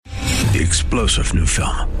the explosive new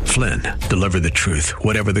film, Flynn, Deliver the Truth,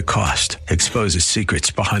 Whatever the Cost, exposes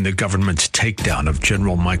secrets behind the government's takedown of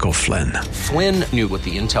General Michael Flynn. Flynn knew what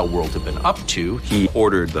the intel world had been up to. He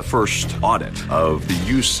ordered the first audit of the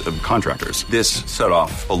use of contractors. This set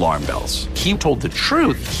off alarm bells. He told the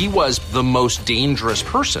truth. He was the most dangerous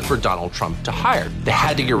person for Donald Trump to hire. They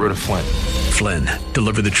had to get rid of Flynn. Flynn,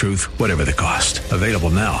 Deliver the Truth, Whatever the Cost. Available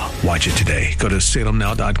now. Watch it today. Go to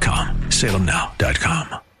salemnow.com.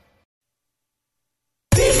 salemnow.com.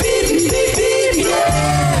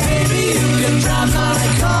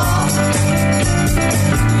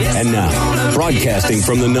 And now, broadcasting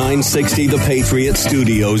from the 960 The Patriot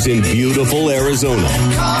Studios in beautiful Arizona,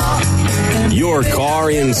 your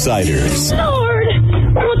car insiders. Lord,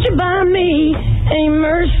 won't you buy me a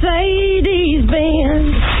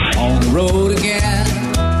Mercedes-Benz? On the road again.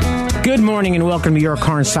 Good morning and welcome to Your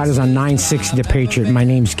Car Insiders on 960 The Patriot. My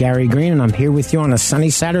name's Gary Green and I'm here with you on a sunny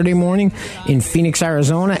Saturday morning in Phoenix,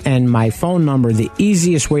 Arizona. And my phone number, the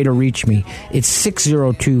easiest way to reach me, it's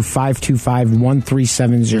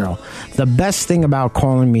 602-525-1370. The best thing about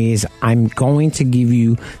calling me is I'm going to give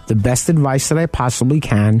you the best advice that I possibly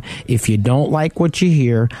can. If you don't like what you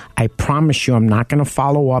hear, I promise you I'm not going to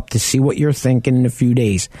follow up to see what you're thinking in a few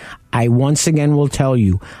days. I once again will tell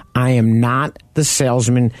you, I am not the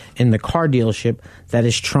salesman in the car dealership that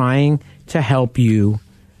is trying to help you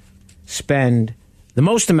spend the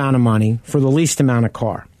most amount of money for the least amount of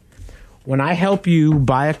car. When I help you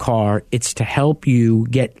buy a car, it's to help you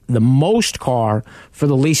get the most car for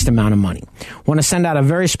the least amount of money. I want to send out a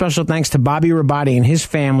very special thanks to Bobby Rabati and his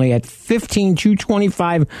family at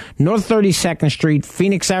 15225 North 32nd Street,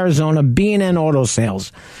 Phoenix, Arizona, B&N Auto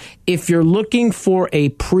Sales. If you're looking for a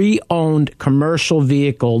pre-owned commercial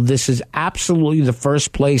vehicle, this is absolutely the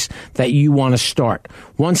first place that you want to start.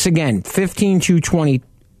 Once again,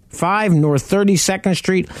 15225 North 32nd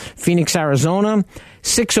Street, Phoenix, Arizona,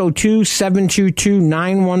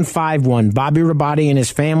 602-722-9151. Bobby Rabati and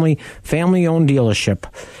his family-owned dealership.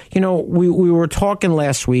 You know, we were talking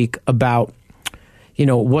last week about, you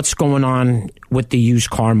know, what's going on with the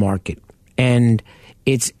used car market. And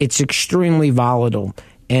it's extremely volatile.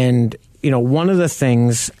 And, you know, one of the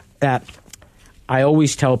things that I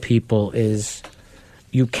always tell people is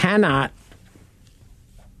you cannot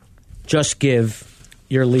just give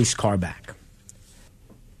your leased car back.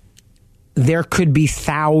 There could be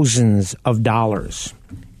thousands of dollars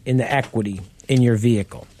in the equity in your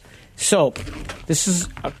vehicle. So this is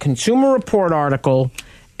a Consumer Report article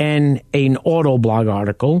and an Auto Blog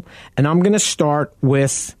article. And I'm going to start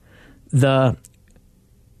with the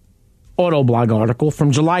Autoblog article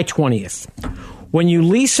from July 20th. When you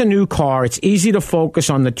lease a new car, it's easy to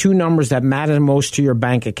focus on the two numbers that matter most to your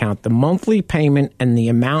bank account, the monthly payment and the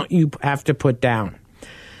amount you have to put down.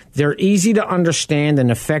 They're easy to understand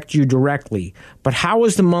and affect you directly, but how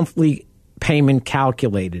is the monthly payment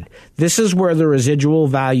calculated? This is where the residual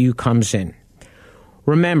value comes in.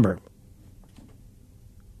 Remember,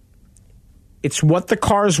 it's what the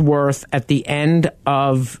car's worth at the end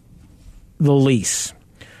of the lease.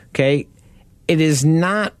 Okay, it is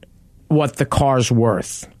not what the car's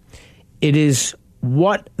worth. It is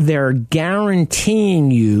what they're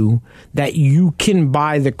guaranteeing you that you can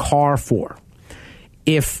buy the car for.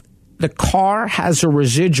 If the car has a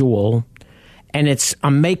residual and it's,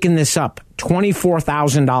 I'm making this up,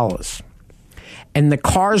 $24,000 and the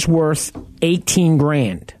car's worth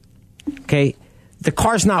 $18,000, okay, the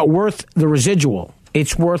car's not worth the residual.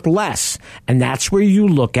 It's worth less. And that's where you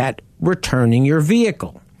look at returning your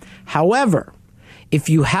vehicle. However, if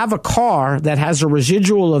you have a car that has a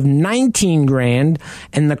residual of $19,000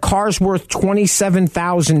 and the car's worth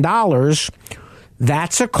 $27,000,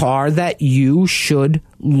 that's a car that you should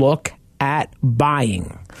look at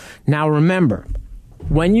buying. Now remember,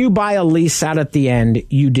 when you buy a lease out at the end,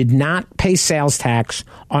 you did not pay sales tax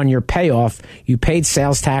on your payoff. You paid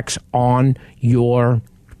sales tax on your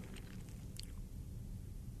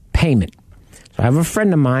payment. So I have a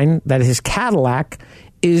friend of mine that his Cadillac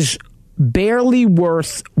is barely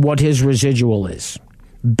worth what his residual is.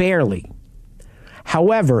 Barely.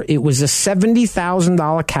 However, it was a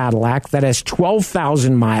 $70,000 Cadillac that has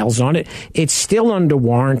 12,000 miles on it. It's still under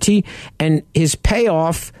warranty, and his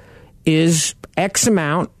payoff is X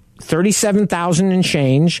amount, $37,000 and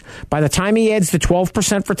change. By the time he adds the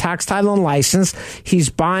 12% for tax, title, and license,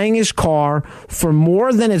 he's buying his car for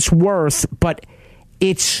more than it's worth, but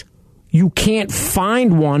you can't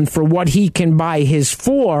find one for what he can buy his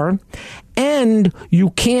for, and you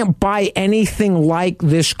can't buy anything like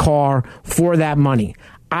this car for that money.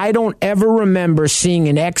 I don't ever remember seeing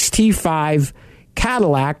an XT5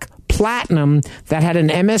 Cadillac Platinum that had an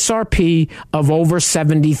MSRP of over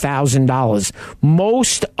 $70,000.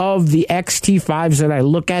 Most of the XT5s that I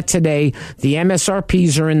look at today, the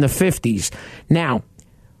MSRPs are in the 50s. Now,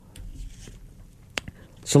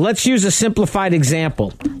 so let's use a simplified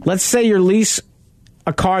example. Let's say you lease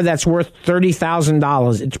a car that's worth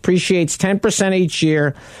 $30,000. It depreciates 10% each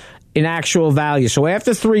year in actual value. So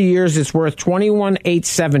after 3 years, it's worth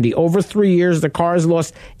 $21,870. Over 3 years, the car has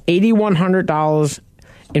lost $8,100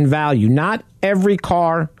 in value. Not every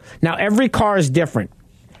car. Now, every car is different.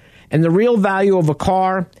 And the real value of a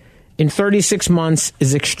car in 36 months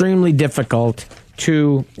is extremely difficult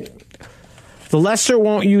to... The lessor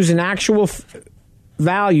won't use an actual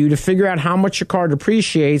value to figure out how much your car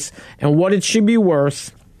depreciates and what it should be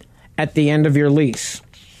worth at the end of your lease.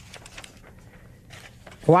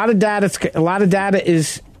 A lot of data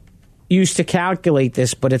is used to calculate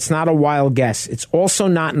this, but it's not a wild guess. It's also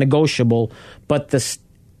not negotiable, but the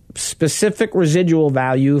specific residual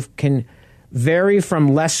value can vary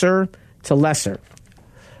from lesser to lesser.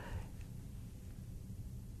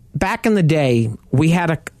 Back in the day, we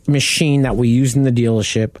had a machine that we used in the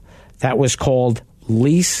dealership that was called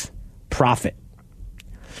Lease Profit.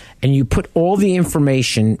 And you put all the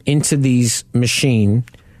information into these machine.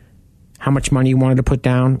 How much money you wanted to put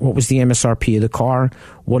down, what was the MSRP of the car,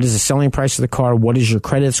 what is the selling price of the car, what is your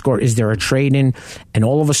credit score, is there a trade-in, and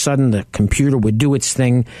all of a sudden the computer would do its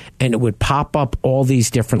thing and it would pop up all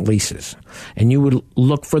these different leases. And you would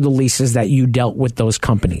look for the leases that you dealt with those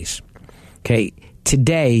companies. Okay,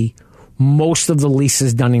 today, most of the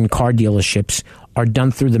leases done in car dealerships are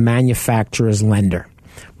done through the manufacturer's lender.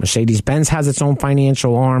 Mercedes-Benz has its own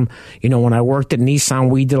financial arm. You know, when I worked at Nissan,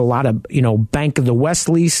 we did a lot of, Bank of the West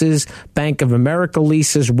leases, Bank of America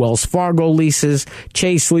leases, Wells Fargo leases,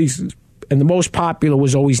 Chase leases, and the most popular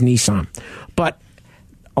was always Nissan. But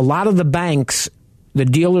a lot of the banks, the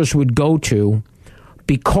dealers would go to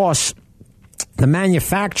because the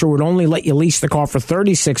manufacturer would only let you lease the car for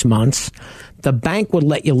 36 months. The bank would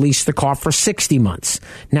let you lease the car for 60 months.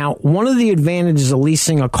 Now, one of the advantages of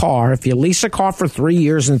leasing a car, if you lease a car for 3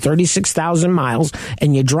 years and 36,000 miles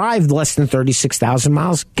and you drive less than 36,000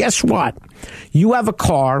 miles, guess what? You have a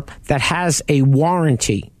car that has a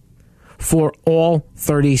warranty for all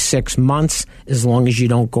 36 months as long as you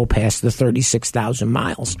don't go past the 36,000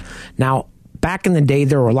 miles. Now, back in the day,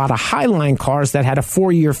 there were a lot of Highline cars that had a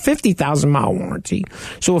 4-year, 50,000-mile warranty.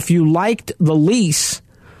 So if you liked the lease,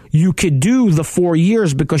 you could do the 4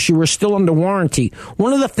 years because you were still under warranty.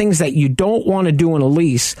 One of the things that you don't want to do in a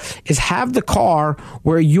lease is have the car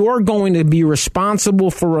where you're going to be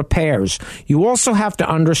responsible for repairs. You also have to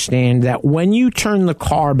understand that when you turn the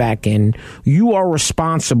car back in, you are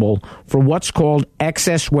responsible for what's called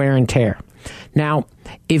excess wear and tear. Now,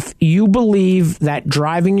 if you believe that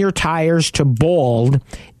driving your tires to bald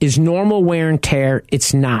is normal wear and tear,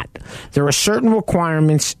 it's not. There are certain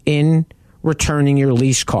requirements in returning your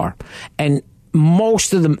lease car. And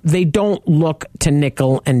most of them, they don't look to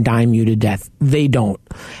nickel and dime you to death. They don't.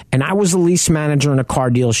 And I was a lease manager in a car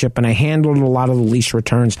dealership, and I handled a lot of the lease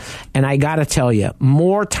returns. And I got to tell you,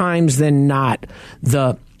 more times than not,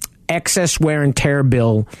 the excess wear and tear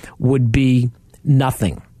bill would be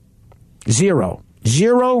nothing. Zero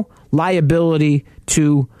liability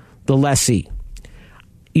to the lessee.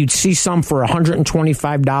 You'd see some for $125,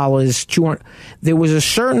 $200. There was a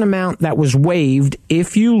certain amount that was waived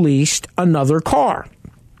if you leased another car.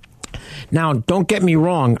 Now, don't get me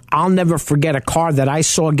wrong. I'll never forget a car that I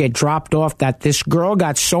saw get dropped off that this girl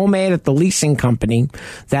got so mad at the leasing company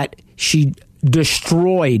that she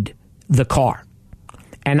destroyed the car.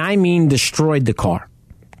 And I mean destroyed the car.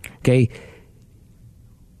 Okay?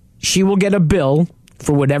 She will get a bill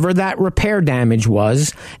for whatever that repair damage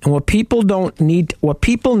was. And what people need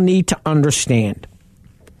to understand,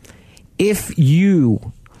 if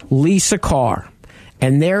you lease a car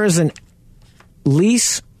and there is an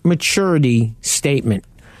lease maturity statement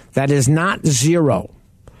that is not zero,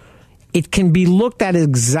 it can be looked at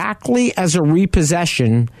exactly as a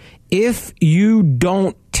repossession if you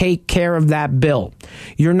don't take care of that bill.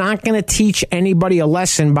 You're not going to teach anybody a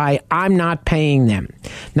lesson by, I'm not paying them.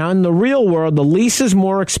 Now, in the real world, the lease is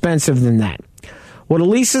more expensive than that. What a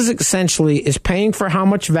lease is essentially is paying for how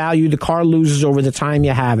much value the car loses over the time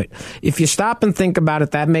you have it. If you stop and think about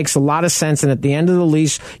it, that makes a lot of sense. And at the end of the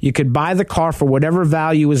lease, you could buy the car for whatever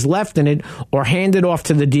value is left in it or hand it off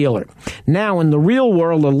to the dealer. Now, in the real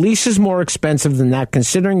world, a lease is more expensive than that,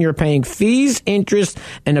 considering you're paying fees, interest,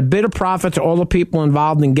 and a bit of profit to all the people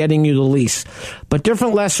involved in getting you the lease. But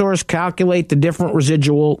different lessors calculate the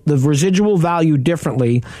residual value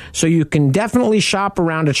differently, so you can definitely shop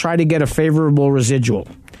around to try to get a favorable residual.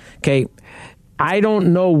 Okay, I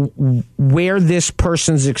don't know where this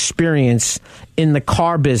person's experience in the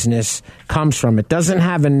car business comes from. It doesn't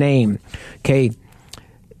have a name. Okay.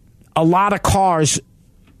 A lot of cars,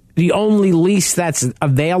 the only lease that's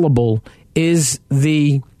available is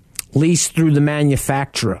the lease through the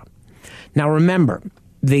manufacturer. Now remember,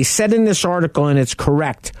 they said in this article, and it's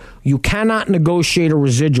correct, you cannot negotiate a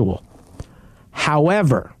residual.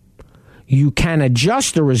 However, you can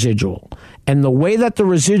adjust the residual. And the way that the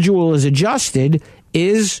residual is adjusted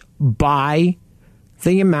is by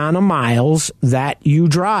the amount of miles that you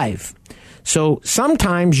drive. So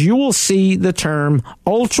sometimes you will see the term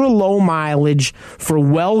ultra low mileage for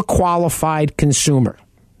well-qualified consumer.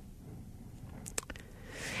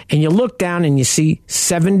 And you look down and you see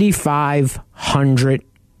 7,500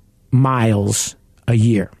 miles a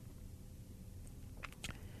year.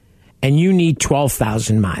 And you need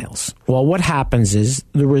 12,000 miles. Well, what happens is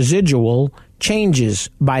the residual changes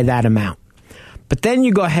by that amount. But then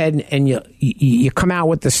you go ahead and you come out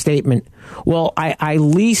with the statement, well, I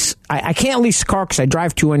can't lease a car because I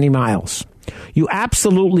drive too many miles. You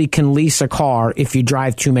absolutely can lease a car if you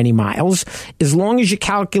drive too many miles, as long as you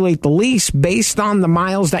calculate the lease based on the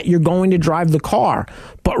miles that you're going to drive the car.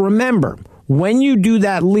 But remember, when you do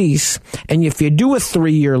that lease, and if you do a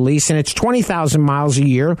 3-year lease and it's 20,000 miles a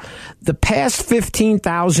year, the past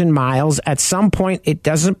 15,000 miles, at some point, it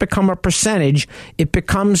doesn't become a percentage. It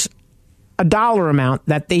becomes a dollar amount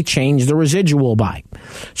that they change the residual by.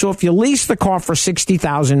 So if you lease the car for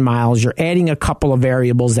 60,000 miles, you're adding a couple of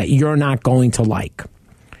variables that you're not going to like.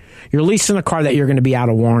 You're leasing a car that you're going to be out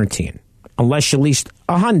of warranty in, unless you leased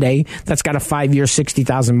a Hyundai that's got a 5-year,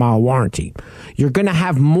 60,000 mile warranty. You're going to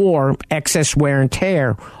have more excess wear and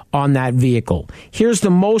tear on that vehicle. Here's the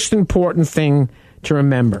most important thing to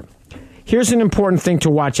remember. Here's an important thing to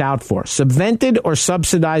watch out for. Subvented or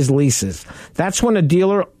subsidized leases. That's when a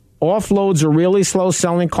dealer offloads a really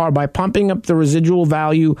slow-selling car by pumping up the residual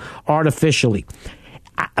value artificially.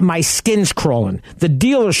 My skin's crawling. The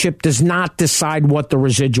dealership does not decide what the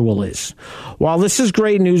residual is. While this is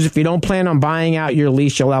great news, if you don't plan on buying out your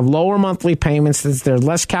lease, you'll have lower monthly payments since there's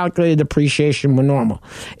less calculated depreciation than normal.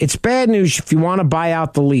 It's bad news if you want to buy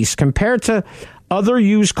out the lease. Compared to other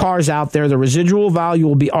used cars out there, the residual value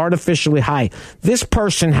will be artificially high. This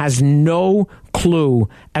person has no clue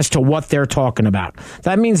as to what they're talking about.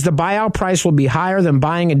 That means the buyout price will be higher than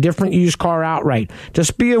buying a different used car outright.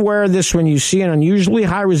 Just be aware of this when you see an unusually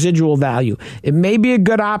high residual value. It may be a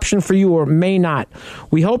good option for you or it may not.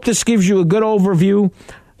 We hope this gives you a good overview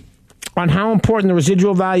on how important the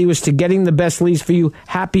residual value is to getting the best lease for you.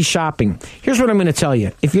 Happy shopping. Here's what I'm going to tell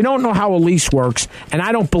you. If you don't know how a lease works, and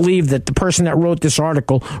I don't believe that the person that wrote this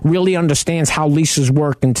article really understands how leases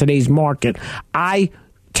work in today's market, I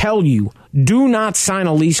tell you, do not sign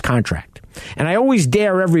a lease contract. And I always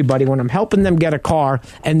dare everybody when I'm helping them get a car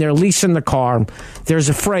and they're leasing the car, there's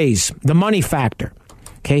a phrase, the money factor.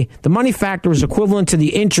 Okay? The money factor is equivalent to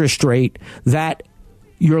the interest rate that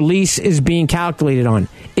your lease is being calculated on.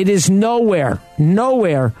 It is nowhere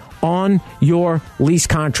on your lease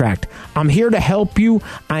contract. I'm here to help you.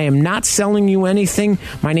 I am not selling you anything.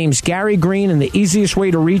 My name's Gary Green, and the easiest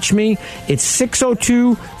way to reach me, it's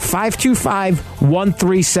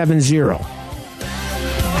 602-525-1370.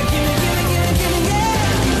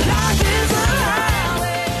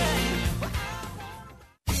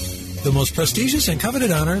 The most prestigious and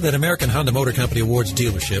coveted honor that American Honda Motor Company awards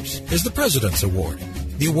dealerships is the President's Award.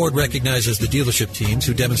 The award recognizes the dealership teams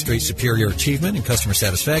who demonstrate superior achievement in customer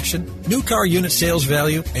satisfaction, new car unit sales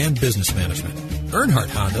value, and business management. Earnhardt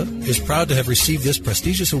Honda is proud to have received this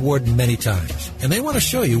prestigious award many times, and they want to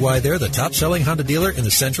show you why they're the top-selling Honda dealer in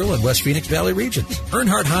the Central and West Phoenix Valley regions.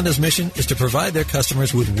 Earnhardt Honda's mission is to provide their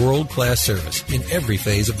customers with world-class service in every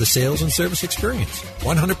phase of the sales and service experience.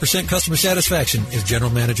 100% customer satisfaction is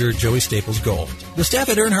General Manager Joey Staples' goal. The staff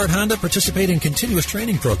at Earnhardt Honda participate in continuous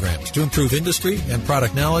training programs to improve industry and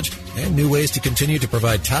product knowledge and new ways to continue to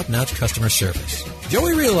provide top-notch customer service.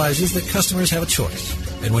 Joey realizes that customers have a choice,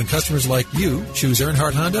 and when customers like you choose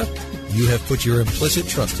Earnhardt Honda, you have put your implicit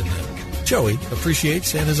trust in them. Joey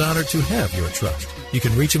appreciates and is honored to have your trust. You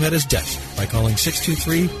can reach him at his desk by calling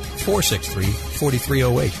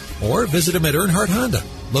 623-463-4308 or visit him at Earnhardt Honda,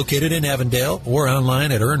 located in Avondale, or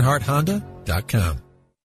online at earnhardthonda.com.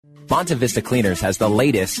 Monte Vista Cleaners has the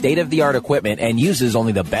latest state-of-the-art equipment and uses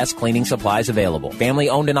only the best cleaning supplies available. Family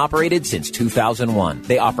owned and operated since 2001.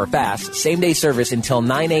 They offer fast, same-day service until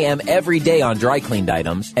 9 a.m. every day on dry cleaned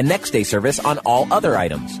items and next-day service on all other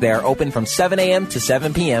items. They are open from 7 a.m. to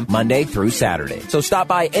 7 p.m. Monday through Saturday. So stop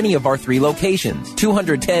by any of our 3 locations: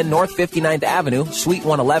 210 North 59th Avenue, Suite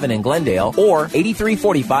 111 in Glendale, or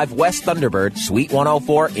 8345 West Thunderbird, Suite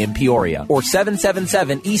 104 in Peoria, or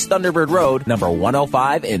 777 East Thunderbird Road, number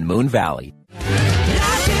 105 in Moon Valley.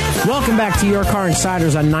 Welcome back to Your Car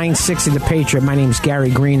Insiders on 960 The Patriot. My name is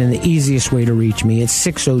Gary Green, and the easiest way to reach me is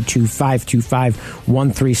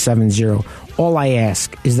 602-525-1370. All I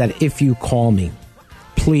ask is that if you call me,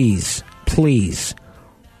 please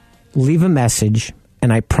leave a message,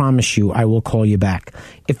 and I promise you I will call you back.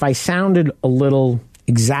 If I sounded a little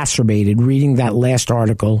exacerbated reading that last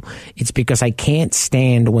article, it's because I can't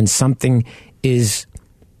stand when something is...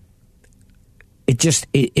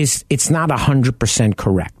 It's not 100%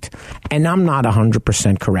 correct. And I'm not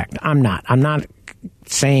 100% correct. I'm not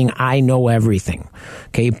saying I know everything,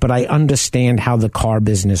 okay? But I understand how the car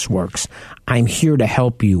business works. I'm here to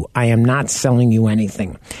help you. I am not selling you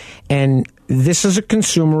anything. And this is a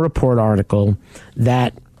Consumer Report article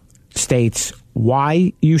that states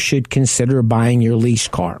why you should consider buying your lease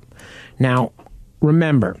car. Now,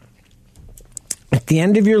 remember, at the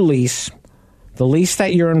end of your lease, the lease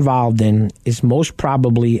that you're involved in is most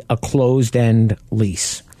probably a closed-end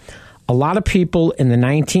lease. A lot of people in the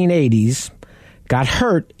 1980s got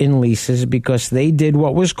hurt in leases because they did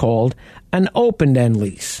what was called an open-end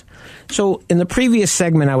lease. So in the previous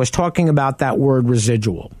segment, I was talking about that word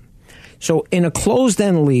residual. So in a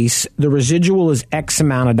closed-end lease, the residual is X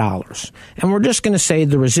amount of dollars. And we're just going to say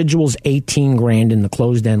the residual is $18,000 in the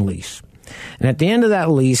closed-end lease. And at the end of that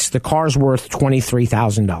lease, the car's worth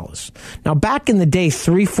 $23,000. Now, back in the day,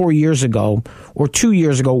 3-4 years ago, or 2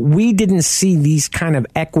 years ago, we didn't see these kind of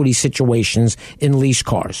equity situations in lease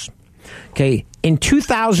cars. Okay, in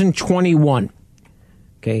 2021,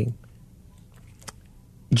 okay,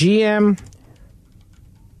 GM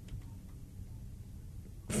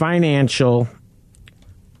Financial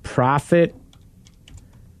Profit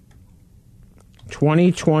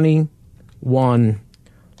 2021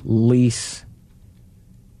 lease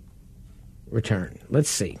return. Let's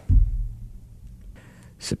see.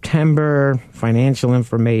 September financial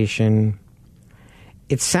information.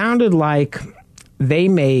 It sounded like they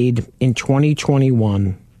made in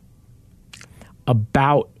 2021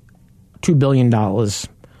 about $2 billion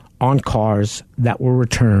on cars that were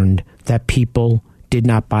returned that people did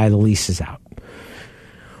not buy the leases out.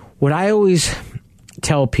 What I always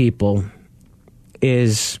tell people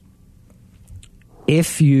is,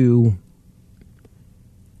 if you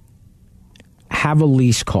have a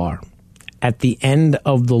lease car, at the end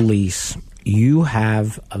of the lease, you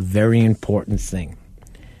have a very important thing.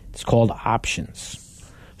 It's called options.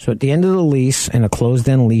 So at the end of the lease, in a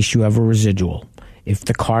closed-end lease, you have a residual. If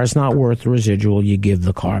the car's not worth the residual, you give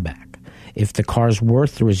the car back. If the car's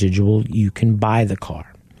worth the residual, you can buy the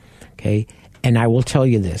car. Okay? And I will tell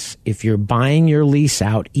you this, if you're buying your lease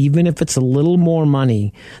out, even if it's a little more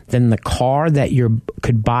money than the car that you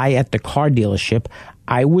could buy at the car dealership,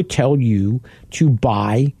 I would tell you to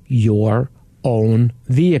buy your own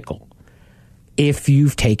vehicle if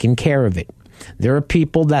you've taken care of it. There are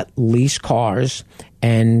people that lease cars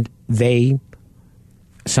and they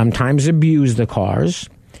sometimes abuse the cars,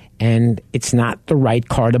 and it's not the right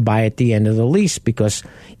car to buy at the end of the lease because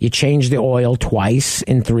you changed the oil twice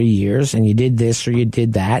in 3 years and you did this or you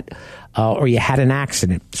did that or you had an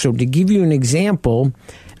accident. So to give you an example,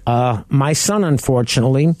 my son,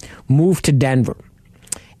 unfortunately, moved to Denver.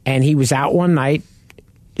 And he was out one night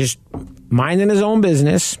just minding his own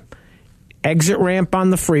business, exit ramp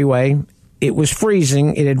on the freeway. It was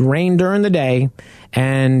freezing. It had rained during the day.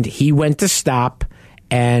 And he went to stop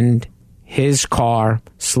and his car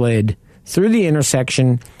slid through the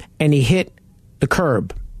intersection and he hit the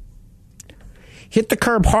curb. Hit the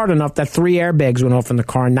curb hard enough that 3 airbags went off in the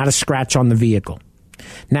car and not a scratch on the vehicle.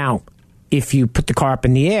 Now, if you put the car up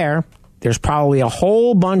in the air, there's probably a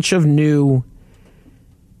whole bunch of new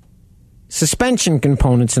suspension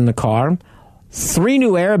components in the car, 3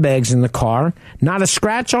 new airbags in the car, not a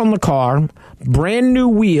scratch on the car, brand new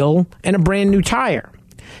wheel, and a brand new tire.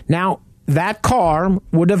 Now, that car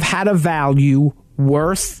would have had a value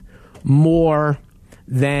worth more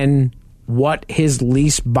than what his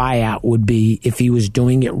lease buyout would be if he was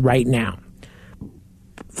doing it right now.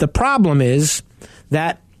 The problem is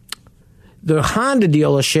that the Honda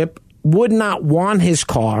dealership would not want his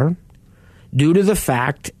car due to the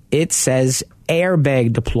fact it says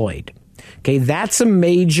airbag deployed. Okay, that's a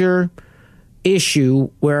major issue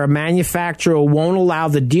where a manufacturer won't allow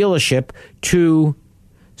the dealership to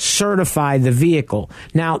certify the vehicle.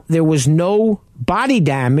 Now, there was no body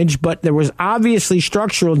damage, but there was obviously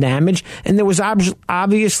structural damage, and there was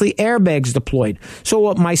obviously airbags deployed. So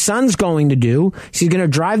what my son's going to do is he's going to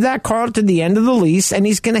drive that car to the end of the lease, and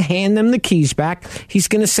he's going to hand them the keys back. He's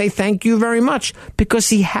going to say thank you very much, because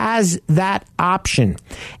he has that option.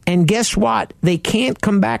 And guess what? They can't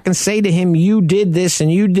come back and say to him, you did this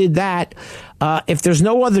and you did that. If there's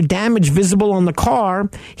no other damage visible on the car,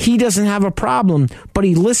 he doesn't have a problem. But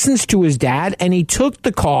he listens to his dad, and he took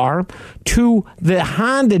the car to the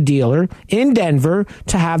Honda dealer in Denver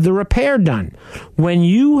to have the repair done. When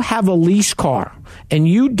you have a lease car and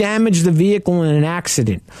you damage the vehicle in an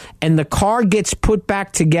accident and the car gets put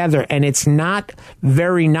back together and it's not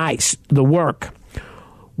very nice, the work,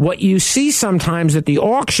 what you see sometimes at the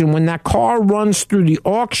auction, when that car runs through the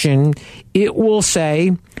auction, it will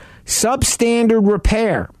say substandard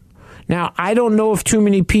repair. Now, I don't know of too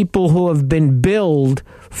many people who have been billed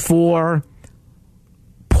for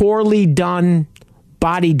poorly done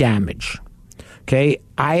body damage. Okay,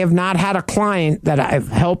 I have not had a client that I've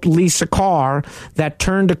helped lease a car that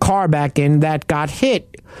turned a car back in that got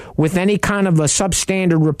hit with any kind of a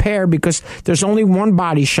substandard repair, because there's only one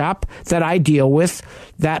body shop that I deal with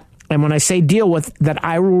that, and when I say deal with, that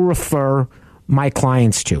I will refer my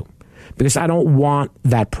clients to, because I don't want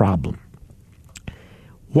that problem.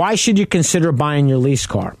 Why should you consider buying your lease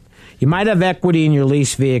car? You might have equity in your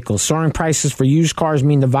lease vehicle. Soaring prices for used cars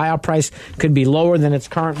mean the buyout price could be lower than its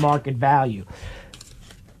current market value.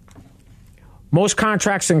 Most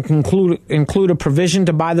contracts include a provision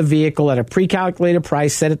to buy the vehicle at a pre-calculated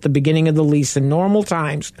price set at the beginning of the lease. In normal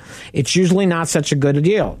times, it's usually not such a good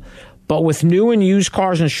deal. But with new and used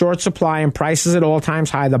cars in short supply and prices at all times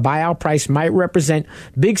high, the buyout price might represent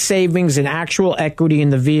big savings in actual equity in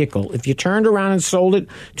the vehicle. If you turned around and sold it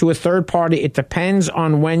to a third party, it depends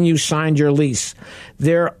on when you signed your lease.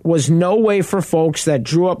 There was no way for folks that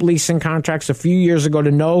drew up leasing contracts a few years ago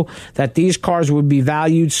to know that these cars would be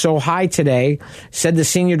valued so high today, said the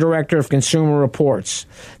senior director of Consumer Reports.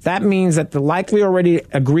 That means that they likely already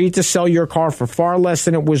agreed to sell your car for far less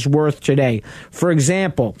than it was worth today. For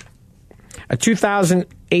example, a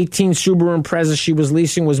 2018 Subaru Impreza she was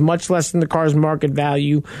leasing was much less than the car's market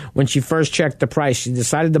value when she first checked the price. She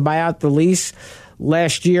decided to buy out the lease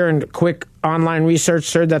last year, and quick online research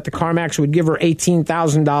showed that the CarMax would give her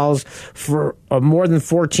 $18,000 for a more than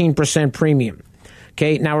 14% premium.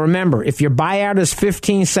 Okay, now remember, if your buyout is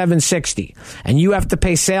 $15,760 and you have to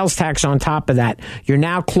pay sales tax on top of that, you're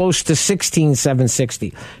now close to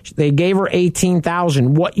 $16,760. They gave her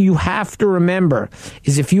 $18,000. What you have to remember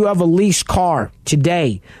is if you have a leased car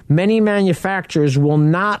today, many manufacturers will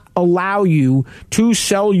not allow you to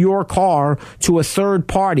sell your car to a third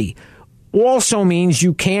party. Also means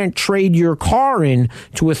you can't trade your car in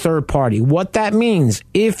to a third party. What that means,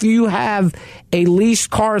 if you have a leased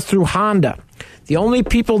car through Honda, the only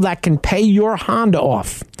people that can pay your Honda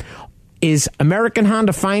off is American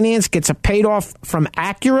Honda Finance, gets it paid off from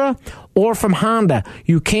Acura or from Honda.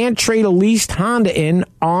 You can't trade a leased Honda in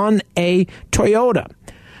on a Toyota.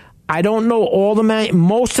 I don't know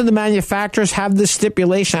most of the manufacturers have this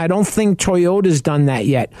stipulation. I don't think Toyota's done that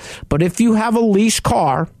yet. But if you have a leased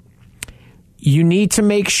car, you need to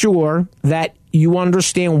make sure that you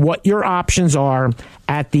understand what your options are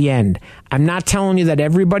at the end. I'm not telling you that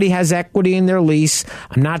everybody has equity in their lease.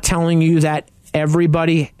 I'm not telling you that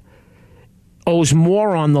everybody owes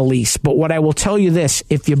more on the lease. But what I will tell you this,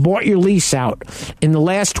 if you bought your lease out in the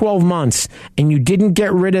last 12 months and you didn't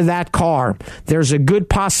get rid of that car, there's a good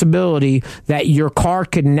possibility that your car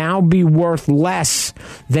could now be worth less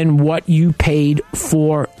than what you paid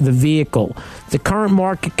for the vehicle. The current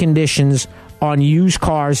market conditions on used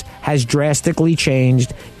cars has drastically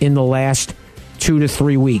changed in the last 2 to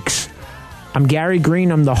 3 weeks. I'm Gary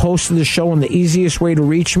Green. I'm the host of the show, and the easiest way to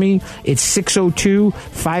reach me, it's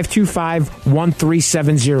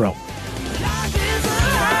 602-525-1370.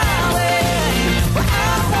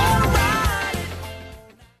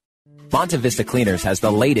 Monte Vista Cleaners has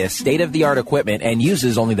the latest state-of-the-art equipment and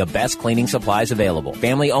uses only the best cleaning supplies available.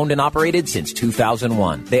 Family owned and operated since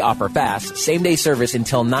 2001. They offer fast, same-day service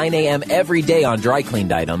until 9 a.m. every day on dry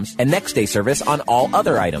cleaned items and next-day service on all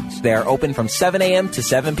other items. They are open from 7 a.m. to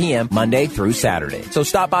 7 p.m. Monday through Saturday. So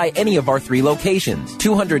stop by any of our 3 locations: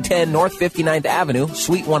 210 North 59th Avenue,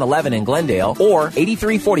 Suite 111 in Glendale, or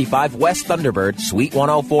 8345 West Thunderbird, Suite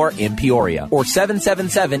 104 in Peoria, or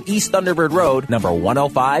 777 East Thunderbird Road, number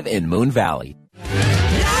 105 in Moon Valley.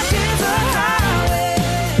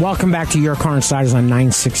 Welcome back to Your Car Insiders on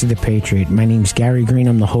 960 The Patriot. My name's Gary Green.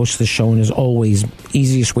 I'm the host of the show, and as always,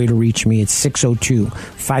 easiest way to reach me, it's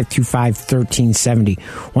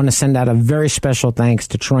 602-525-1370. Want to send out a very special thanks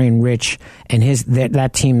to Troy and Rich and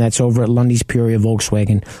that team that's over at Lundy's Peoria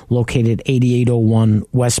Volkswagen, located 8801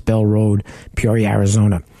 West Bell Road, Peoria,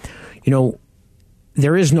 Arizona. You know,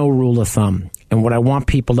 there is no rule of thumb, and what I want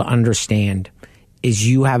people to understand is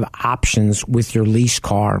you have options with your lease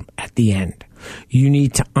car at the end. You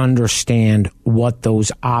need to understand what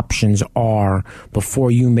those options are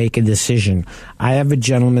before you make a decision. I have a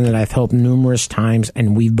gentleman that I've helped numerous times,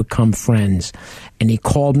 and we've become friends. And he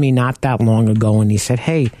called me not that long ago, and he said,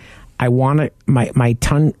 "Hey, I want to my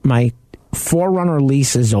 4Runner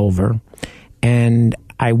lease is over, and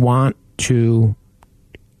I want to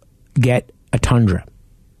get a Tundra."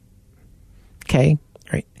 Okay,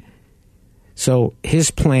 right. So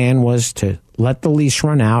his plan was to let the lease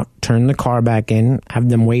run out, turn the car back in, have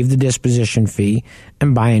them waive the disposition fee,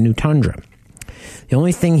 and buy a new Tundra. The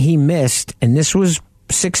only thing he missed, and this was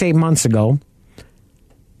 6-8 months ago,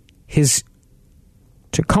 his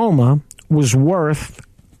Tacoma was worth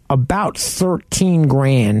about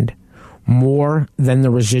 $13,000 more than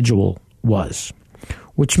the residual was,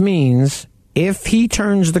 which means if he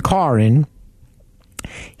turns the car in,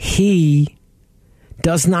 he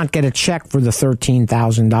does not get a check for the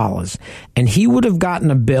 $13,000. And he would have gotten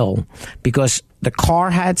a bill because the car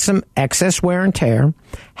had some excess wear and tear,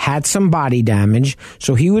 had some body damage,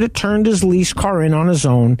 so he would have turned his lease car in on his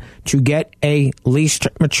own to get a lease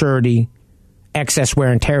maturity excess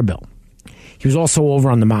wear and tear bill. He was also over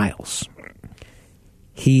on the miles.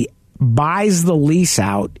 He buys the lease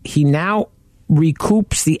out. He now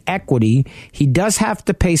recoups the equity. He does have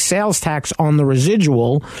to pay sales tax on the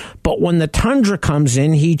residual, but when the Tundra comes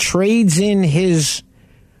in, he trades in his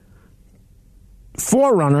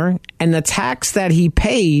 4Runner, and the tax that he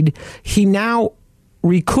paid, he now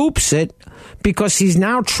recoups it because he's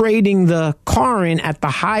now trading the car in at the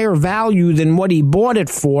higher value than what he bought it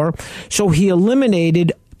for. So he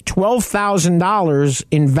eliminated $12,000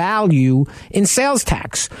 in value in sales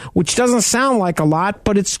tax, which doesn't sound like a lot,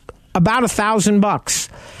 but it's about $1,000.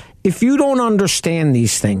 If you don't understand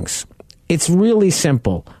these things, it's really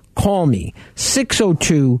simple. Call me,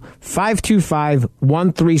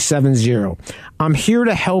 602-525-1370. I'm here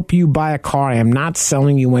to help you buy a car. I am not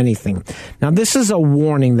selling you anything. Now, this is a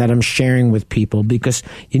warning that I'm sharing with people because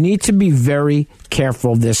you need to be very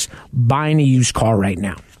careful of this buying a used car right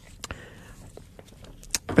now.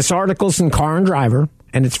 This article's in Car and Driver,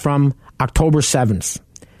 and it's from October 7th.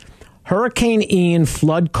 Hurricane Ian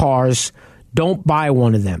flood cars. Don't buy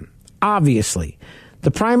one of them. Obviously,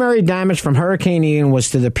 the primary damage from Hurricane Ian was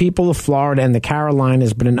to the people of Florida and the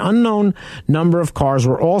Carolinas, but an unknown number of cars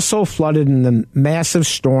were also flooded in the massive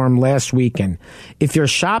storm last weekend. If you're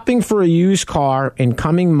shopping for a used car in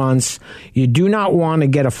coming months, you do not want to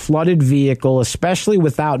get a flooded vehicle, especially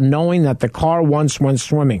without knowing that the car once went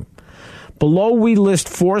swimming. Below, we list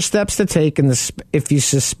 4 steps to take if you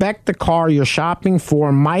suspect the car you're shopping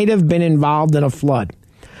for might have been involved in a flood.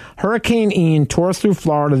 Hurricane Ian tore through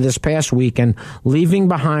Florida this past weekend, leaving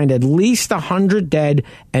behind at least 100 dead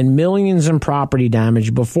and millions in property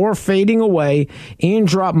damage. Before fading away, Ian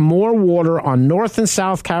dropped more water on North and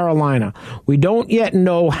South Carolina. We don't yet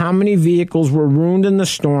know how many vehicles were ruined in the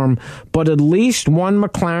storm, but at least one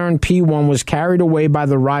McLaren P1 was carried away by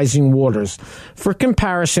the rising waters. For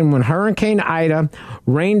comparison, when Hurricane Ida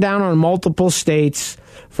rained down on multiple states,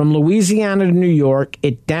 from Louisiana to New York,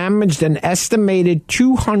 it damaged an estimated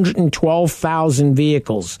 212,000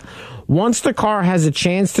 vehicles. Once the car has a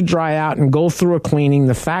chance to dry out and go through a cleaning,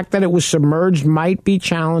 the fact that it was submerged might be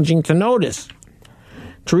challenging to notice.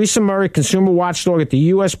 Teresa Murray, consumer watchdog at the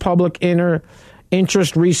U.S. Public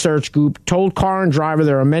Interest Research Group, told Car and Driver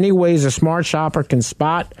there are many ways a smart shopper can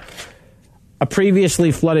spot a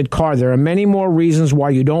previously flooded car. There are many more reasons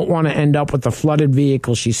why you don't want to end up with a flooded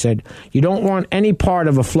vehicle, she said. You don't want any part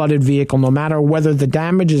of a flooded vehicle, no matter whether the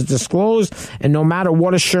damage is disclosed and no matter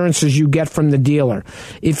what assurances you get from the dealer.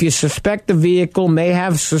 If you suspect the vehicle may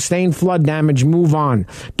have sustained flood damage, move on.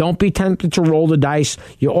 Don't be tempted to roll the dice.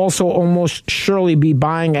 You'll also almost surely be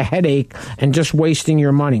buying a headache and just wasting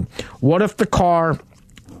your money. What if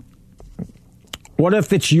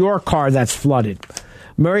it's your car that's flooded?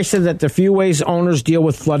 Murray said that the few ways owners deal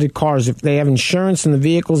with flooded cars, if they have insurance and the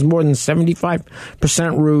vehicle is more than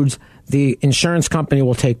 75% ruined, the insurance company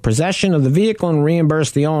will take possession of the vehicle and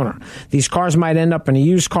reimburse the owner. These cars might end up in a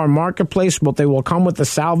used car marketplace, but they will come with a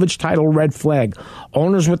salvage title red flag.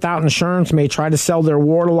 Owners without insurance may try to sell their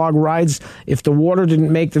waterlogged rides if the water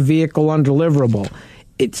didn't make the vehicle undeliverable.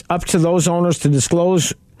 It's up to those owners to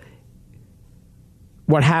disclose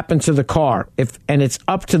what happened to the car, and it's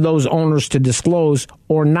up to those owners to disclose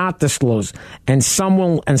or not disclose, and some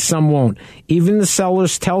will and some won't. Even the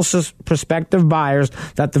sellers tell prospective buyers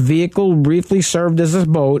that the vehicle briefly served as a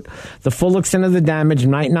boat. The full extent of the damage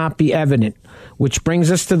might not be evident, which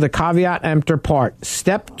brings us to the caveat emptor part.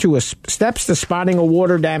 Steps to spotting a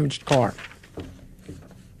water-damaged car.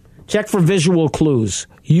 Check for visual clues.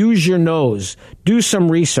 Use your nose. Do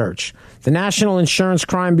some research. The National Insurance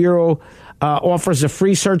Crime Bureau offers a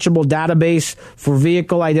free searchable database for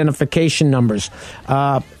vehicle identification numbers.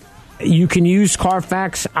 You can use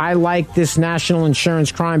Carfax. I like this National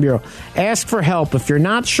Insurance Crime Bureau. Ask for help. If you're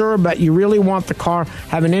not sure but you really want the car,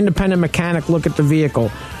 have an independent mechanic look at the vehicle.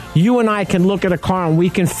 You and I can look at a car and we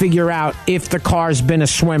can figure out if the car's been a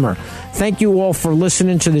swimmer. Thank you all for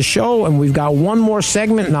listening to the show, and we've got one more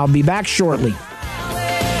segment, and I'll be back shortly.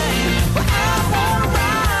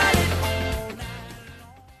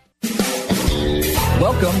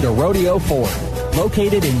 Welcome to Rodeo Ford,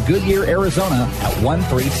 located in Goodyear, Arizona at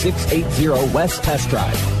 13680 West Test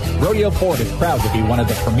Drive. Rodeo Ford is proud to be one of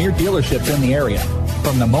the premier dealerships in the area.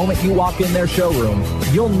 From the moment you walk in their showroom,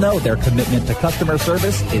 you'll know their commitment to customer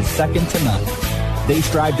service is second to none. They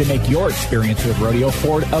strive to make your experience with Rodeo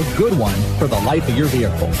Ford a good one for the life of your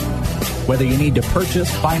vehicle. Whether you need to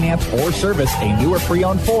purchase, finance, or service a new or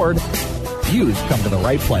pre-owned Ford, you've come to the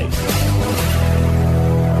right place.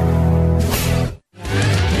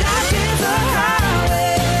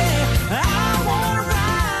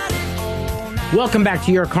 Welcome back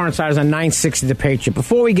to Your Car Insiders on 960 The Patriot.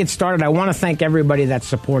 Before we get started, I want to thank everybody that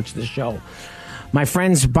supports the show. My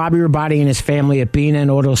friends Bobby Rabati and his family at B&N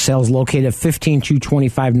Auto Sales, located at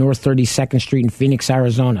 15225 North 32nd Street in Phoenix,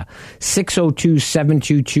 Arizona.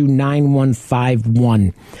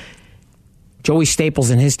 602-722-9151. Joey Staples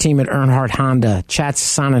and his team at Earnhardt Honda. Chad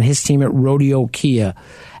Sasan and his team at Rodeo Kia.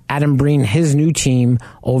 Adam Breen, his new team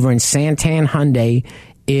over in Santan Hyundai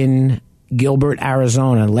in Gilbert,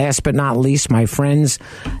 Arizona. Last but not least, my friends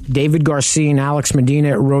David Garcia and Alex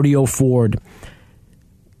Medina at Rodeo Ford.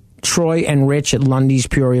 Troy and Rich at Lundy's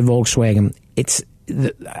Peoria Volkswagen.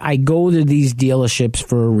 I go to these dealerships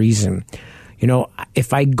for a reason. You know,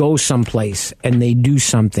 if I go someplace and they do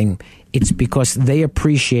something, it's because they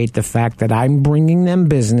appreciate the fact that I'm bringing them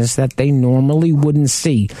business that they normally wouldn't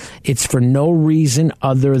see. It's for no reason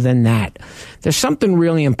other than that. There's something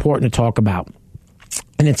really important to talk about.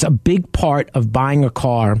 And it's a big part of buying a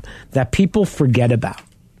car that people forget about.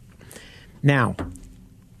 Now,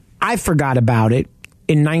 I forgot about it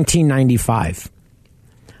in 1995.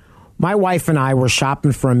 My wife and I were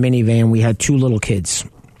shopping for a minivan. We had two little kids.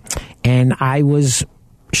 And I was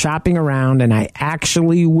shopping around, and I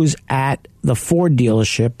actually was at the Ford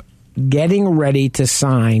dealership getting ready to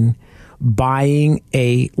sign, leasing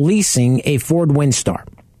a Ford Windstar.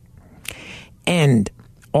 And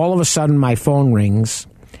all of a sudden, my phone rings,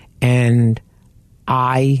 and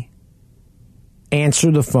I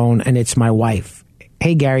answer the phone, and it's my wife.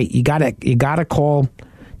 Hey, Gary, you gotta call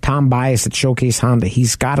Tom Bias at Showcase Honda.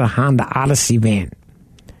 He's got a Honda Odyssey van.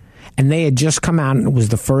 And they had just come out, and it was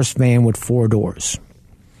the first van with 4 doors.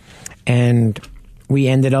 And we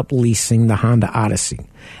ended up leasing the Honda Odyssey.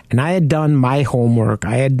 And I had done my homework.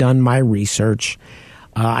 I had done my research.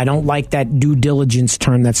 I don't like that due diligence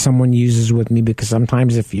term that someone uses with me, because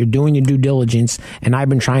sometimes if you're doing your due diligence and I've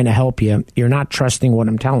been trying to help you, you're not trusting what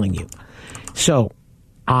I'm telling you. So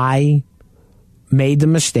I made the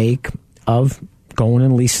mistake of going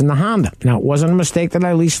and leasing the Honda. Now, it wasn't a mistake that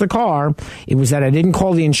I leased the car. It was that I didn't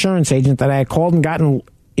call the insurance agent, that I had called and gotten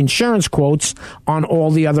insurance quotes on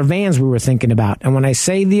all the other vans we were thinking about. And when I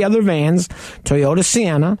say the other vans, Toyota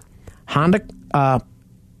Sienna, Honda,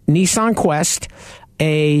 Nissan Quest,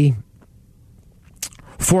 a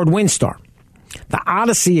Ford Windstar. The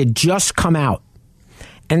Odyssey had just come out.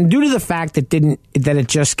 And due to the fact that it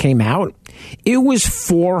just came out, it was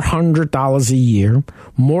 $400 a year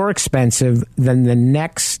more expensive than the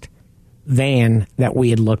next van that we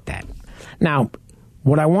had looked at. Now,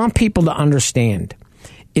 what I want people to understand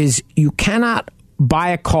is you cannot buy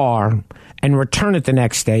a car and return it the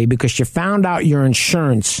next day because you found out your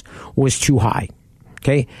insurance was too high.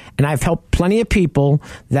 Okay? And I've helped plenty of people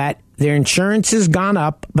that their insurance has gone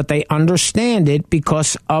up, but they understand it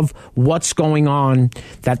because of what's going on,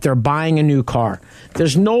 that they're buying a new car.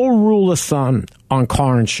 There's no rule of thumb on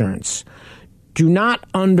car insurance. Do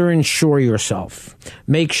not underinsure yourself.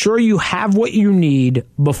 Make sure you have what you need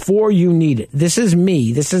before you need it. This is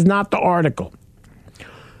me. This is not the article.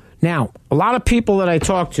 Now, a lot of people that I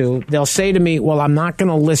talk to, they'll say to me, well, I'm not going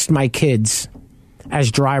to list my kids as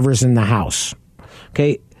drivers in the house.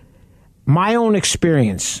 Okay? My own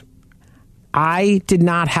experience, I did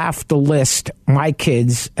not have to list my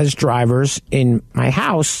kids as drivers in my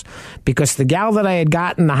house because the gal that I had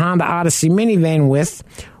gotten the Honda Odyssey minivan with,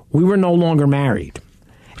 we were no longer married.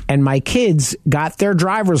 And my kids got their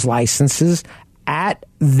driver's licenses at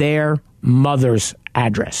their mother's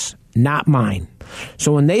address, not mine.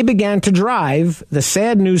 So when they began to drive, the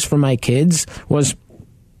sad news for my kids was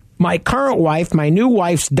my current wife, my new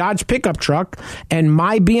wife's Dodge pickup truck, and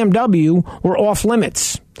my BMW were off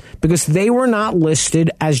limits because they were not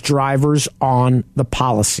listed as drivers on the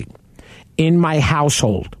policy in my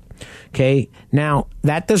household. Okay, now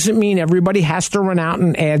that doesn't mean everybody has to run out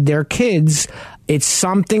and add their kids. It's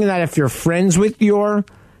something that if you're friends with your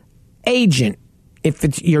agent,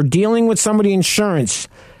 if you're dealing with somebody insurance,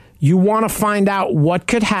 you want to find out what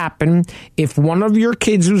could happen if one of your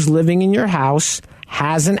kids who's living in your house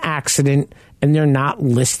has an accident and they're not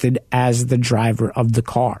listed as the driver of the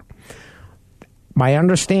car. My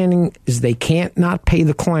understanding is they can't not pay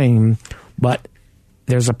the claim, but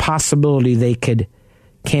there's a possibility they could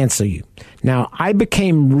cancel you. Now, I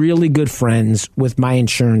became really good friends with my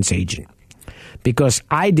insurance agent because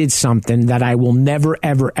I did something that I will never,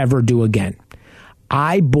 ever, ever do again.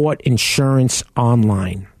 I bought insurance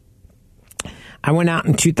online. I went out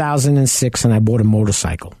in 2006 and I bought a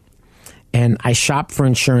motorcycle. And I shopped for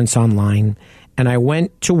insurance online, and I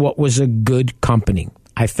went to what was a good company.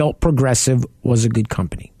 I felt Progressive was a good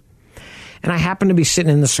company. And I happened to be sitting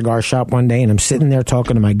in the cigar shop one day, and I'm sitting there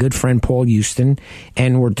talking to my good friend Paul Houston,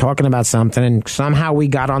 and we're talking about something, and somehow we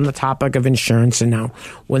got on the topic of insurance. And now,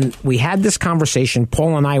 when we had this conversation,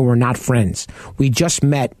 Paul and I were not friends. We just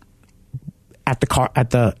met at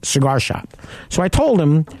the cigar shop. So I told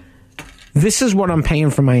him, this is what I'm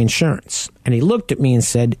paying for my insurance. And he looked at me and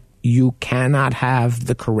said, you cannot have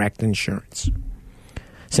the correct insurance. I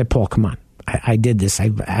said, Paul, come on. I did this.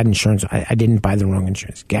 I had insurance. I didn't buy the wrong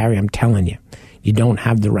insurance. Gary, I'm telling you, you don't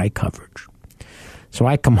have the right coverage. So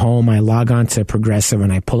I come home, I log on to Progressive,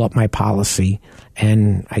 and I pull up my policy,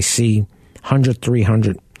 and I see 100,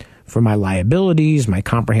 300 for my liabilities, my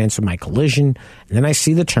comprehensive, my collision. And then I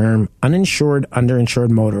see the term uninsured,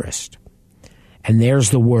 underinsured motorist. And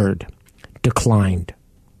there's the word, declined.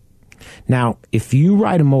 Now, if you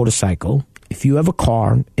ride a motorcycle, if you have a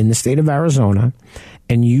car in the state of Arizona,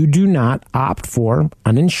 and you do not opt for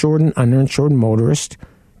uninsured and underinsured motorist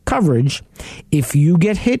coverage, if you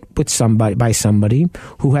get hit with by somebody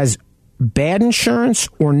who has bad insurance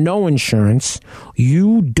or no insurance,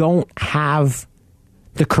 you don't have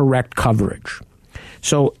the correct coverage.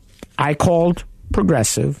 So I called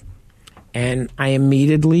Progressive, and I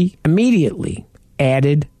immediately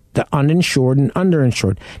added the uninsured and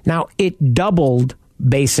underinsured. Now, it doubled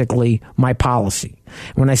basically my policy.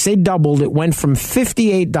 When I say doubled, it went from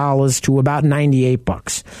 $58 to about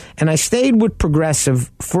 $98. And I stayed with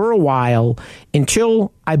Progressive for a while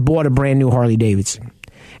until I bought a brand new Harley Davidson.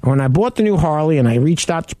 And when I bought the new Harley and I reached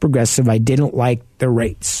out to Progressive, I didn't like the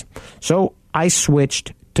rates. So I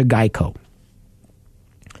switched to Geico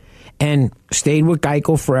and stayed with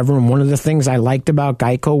Geico forever. And one of the things I liked about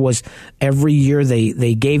Geico was every year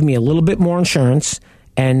they gave me a little bit more insurance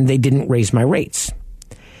and they didn't raise my rates.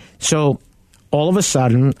 So all of a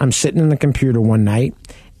sudden, I'm sitting in the computer one night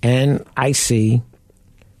and I see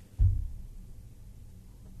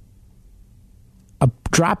a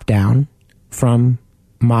drop down from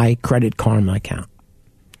my Credit Karma account.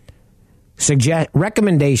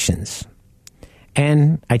 Recommendations.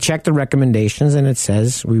 And I check the recommendations and it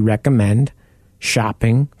says we recommend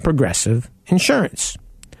shopping Progressive Insurance.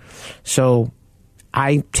 So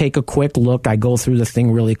I take a quick look. I go through the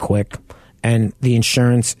thing really quick, and the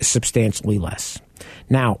insurance is substantially less.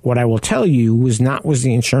 Now, what I will tell you was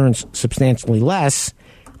the insurance substantially less.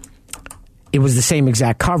 It was the same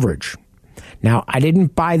exact coverage. Now, I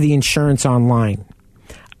didn't buy the insurance online.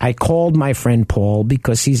 I called my friend Paul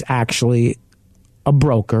because he's actually a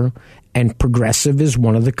broker, and Progressive is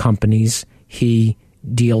one of the companies he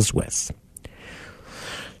deals with.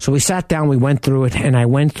 So we sat down, we went through it, and I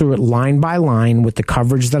went through it line by line with the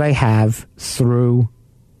coverage that I have through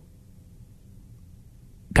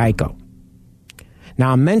Geico.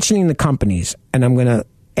 Now, I'm mentioning the companies, and I'm going to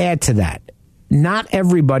add to that. Not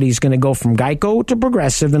everybody's going to go from Geico to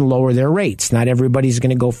Progressive and lower their rates. Not everybody's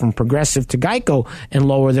going to go from Progressive to Geico and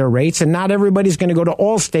lower their rates. And not everybody's going to go to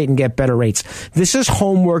Allstate and get better rates. This is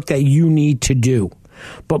homework that you need to do.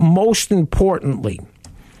 But most importantly,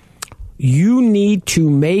 you need to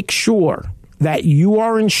make sure that you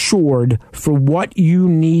are insured for what you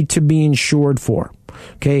need to be insured for.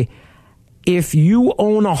 Okay? If you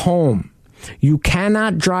own a home, you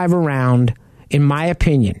cannot drive around, in my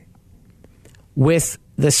opinion, with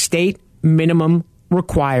the state minimum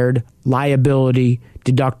required liability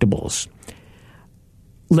deductibles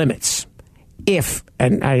limits. If,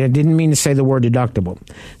 and I didn't mean to say the word deductible.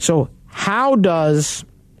 So how does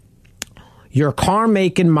your car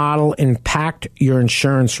make and model impact your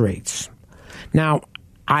insurance rates? Now,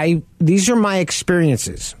 these are my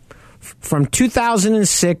experiences. From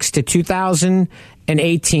 2006 to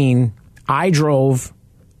 2018, I drove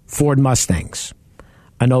Ford Mustangs.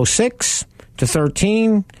 An 06 to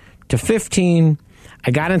 13 to 15,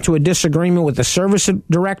 I got into a disagreement with the service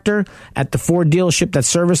director at the Ford dealership that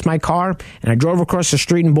serviced my car, and I drove across the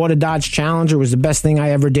street and bought a Dodge Challenger. It was the best thing I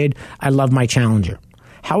ever did. I love my Challenger.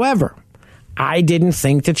 However, I didn't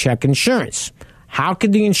think to check insurance. How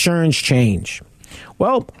could the insurance change?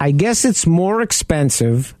 Well, I guess it's more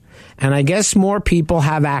expensive, and I guess more people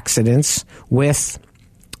have accidents with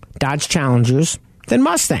Dodge Challengers than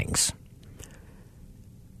Mustangs.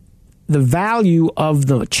 The value of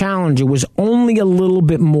the Challenger was only a little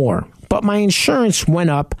bit more, but my insurance went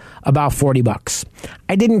up about $40.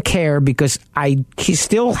 I didn't care because I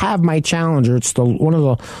still have my Challenger. It's one of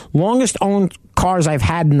the longest owned cars I've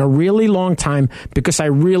had in a really long time because I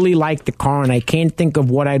really like the car and I can't think of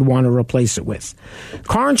what I'd want to replace it with.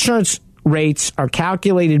 Car insurance rates are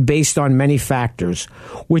calculated based on many factors,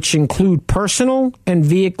 which include personal and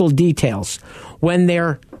vehicle details. When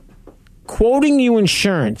they're quoting you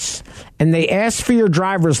insurance and they ask for your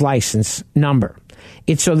driver's license number,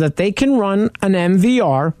 it's so that they can run an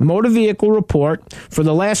MVR, motor vehicle report, for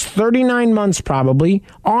the last 39 months probably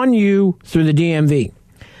on you through the DMV.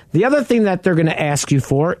 The other thing that they're going to ask you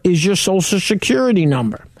for is your Social Security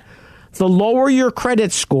number. The lower your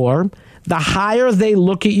credit score, the higher they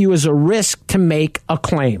look at you as a risk to make a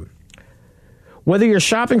claim. Whether you're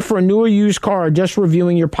shopping for a new or used car or just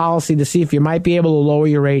reviewing your policy to see if you might be able to lower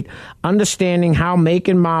your rate, understanding how make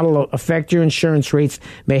and model affect your insurance rates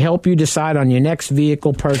may help you decide on your next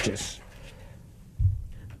vehicle purchase.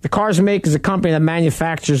 The Cars Make is a company that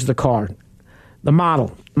manufactures the car. The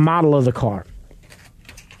model of the car.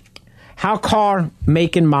 How car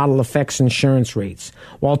make and model affects insurance rates.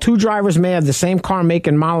 While two drivers may have the same car make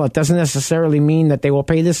and model, it doesn't necessarily mean that they will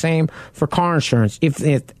pay the same for car insurance.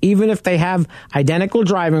 Even if they have identical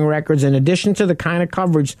driving records, in addition to the kind of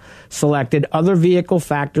coverage selected, other vehicle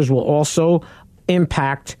factors will also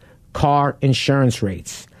impact car insurance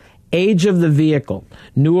rates. Age of the vehicle.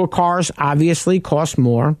 Newer cars obviously cost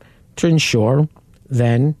more to insure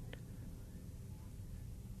than,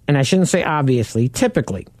 and I shouldn't say obviously,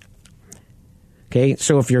 typically. Okay,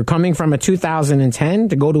 so if you're coming from a 2010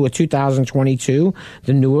 to go to a 2022,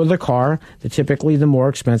 the newer the car, typically the more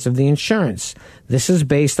expensive the insurance. This is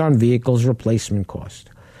based on vehicle's replacement cost.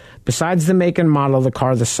 Besides the make and model of the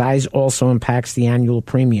car, the size also impacts the annual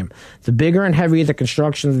premium. The bigger and heavier the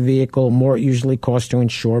construction of the vehicle, more it usually costs to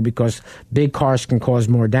insure because big cars can cause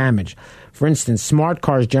more damage. For instance, smart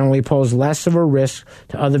cars generally pose less of a risk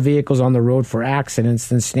to other vehicles on the road for accidents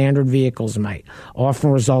than standard vehicles might,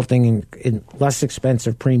 often resulting in less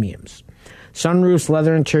expensive premiums. Sunroofs,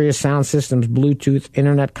 leather interior sound systems, Bluetooth,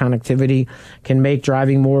 internet connectivity can make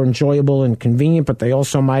driving more enjoyable and convenient, but they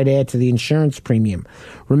also might add to the insurance premium.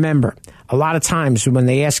 Remember, a lot of times when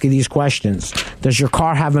they ask you these questions, does your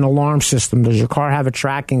car have an alarm system? Does your car have a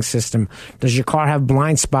tracking system? Does your car have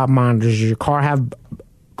blind spot monitors? Does your car have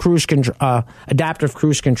cruise control, adaptive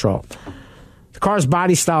cruise control? The car's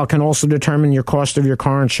body style can also determine your cost of your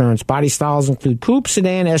car insurance. Body styles include coupe,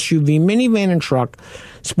 sedan, SUV, minivan, and truck.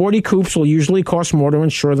 Sporty coupes will usually cost more to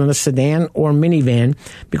insure than a sedan or minivan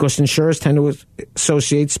because insurers tend to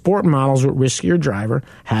associate sport models with riskier driver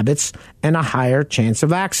habits and a higher chance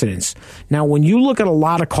of accidents. Now, when you look at a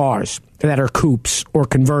lot of cars that are coupes or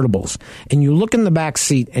convertibles, and you look in the back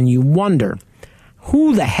seat and you wonder,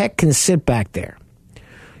 who the heck can sit back there?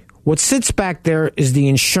 What sits back there is the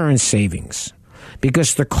insurance savings,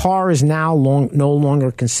 because the car is now no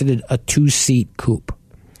longer considered a two-seat coupe.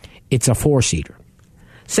 It's a four-seater.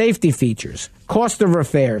 Safety features, cost of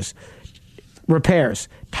repairs,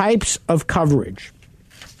 types of coverage.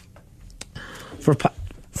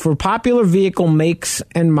 For popular vehicle makes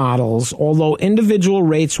and models, although individual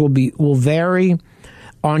rates will vary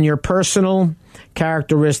on your personal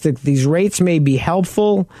characteristic, these rates may be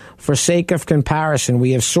helpful for sake of comparison.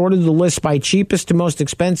 We have sorted the list by cheapest to most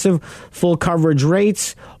expensive full coverage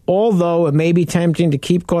rates, although it may be tempting to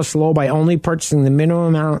keep costs low by only purchasing the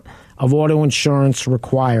minimum amount of auto insurance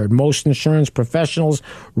required. Most insurance professionals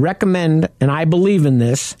recommend, and I believe in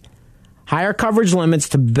this, higher coverage limits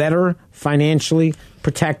to better financially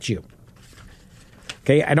protect you.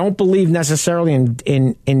 Okay, I don't believe necessarily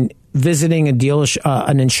in visiting a dealership,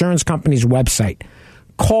 an insurance company's website.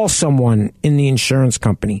 Call someone in the insurance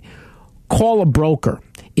company. call a broker.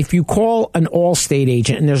 If you call an Allstate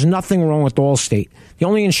agent, and there's nothing wrong with Allstate, the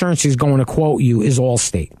only insurance he's going to quote you is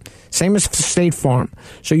Allstate. Same as State Farm.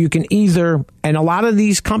 So you can either, and a lot of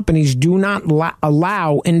these companies do not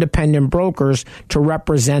allow independent brokers to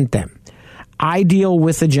represent them. I deal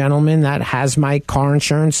with a gentleman that has my car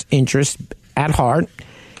insurance interest at heart.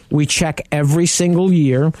 We check every single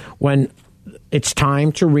year when it's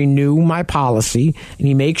time to renew my policy, and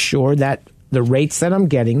he makes sure that the rates that I'm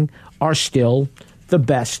getting are still the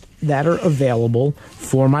best that are available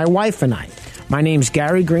for my wife and I. My name's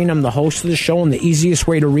Gary Green. I'm the host of the show, and the easiest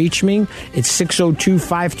way to reach me, it's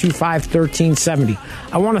 602-525-1370.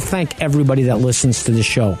 I want to thank everybody that listens to the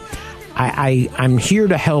show. I'm here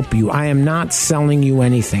to help you. I am not selling you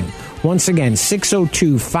anything. Once again,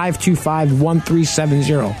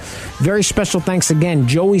 602-525-1370. Very special thanks again,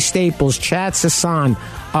 Joey Staples, Chad Sasson,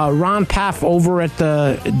 Ron Paff over at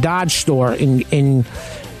the Dodge store in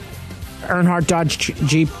Earnhardt Dodge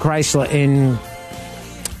Jeep Chrysler in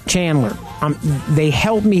Chandler. They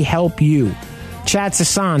help me help you. Chad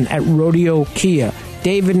Sasson at Rodeo Kia.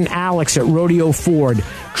 David and Alex at Rodeo Ford.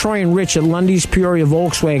 Troy and Rich at Lundy's Peoria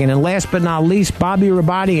Volkswagen. And last but not least, Bobby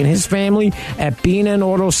Rabati and his family at B&N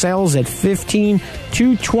Auto Sales at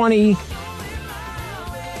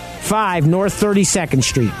 15225 North 32nd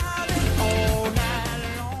Street.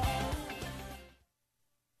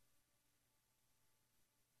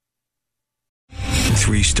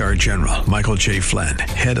 Three-star General Michael J. Flynn,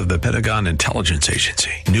 head of the Pentagon Intelligence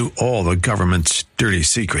Agency, knew all the government's dirty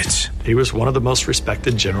secrets. He was one of the most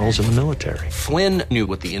respected generals in the military. Flynn knew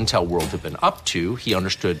what the intel world had been up to. He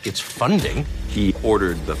understood its funding. He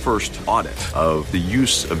ordered the first audit of the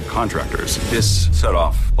use of contractors. This set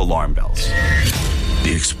off alarm bells.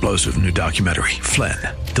 The explosive new documentary, Flynn,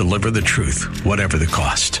 Deliver the Truth, Whatever the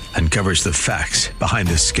Cost, uncovers the facts behind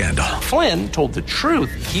this scandal. Flynn told the truth.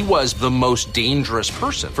 He was the most dangerous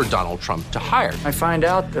person for Donald Trump to hire. I find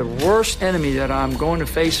out the worst enemy that I'm going to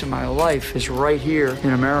face in my life is right here in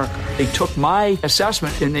America. They took my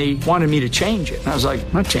assessment and they wanted me to change it. And I was like,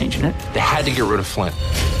 I'm not changing it. They had to get rid of Flynn.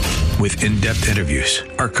 With in-depth interviews,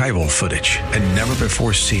 archival footage, and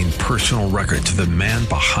never-before-seen personal records of the man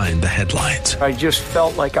behind the headlines. I just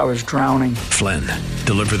felt like I was drowning. Flynn,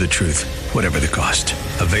 Deliver the Truth, Whatever the Cost.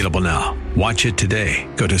 Available now. Watch it today.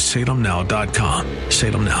 Go to salemnow.com.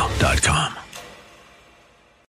 salemnow.com.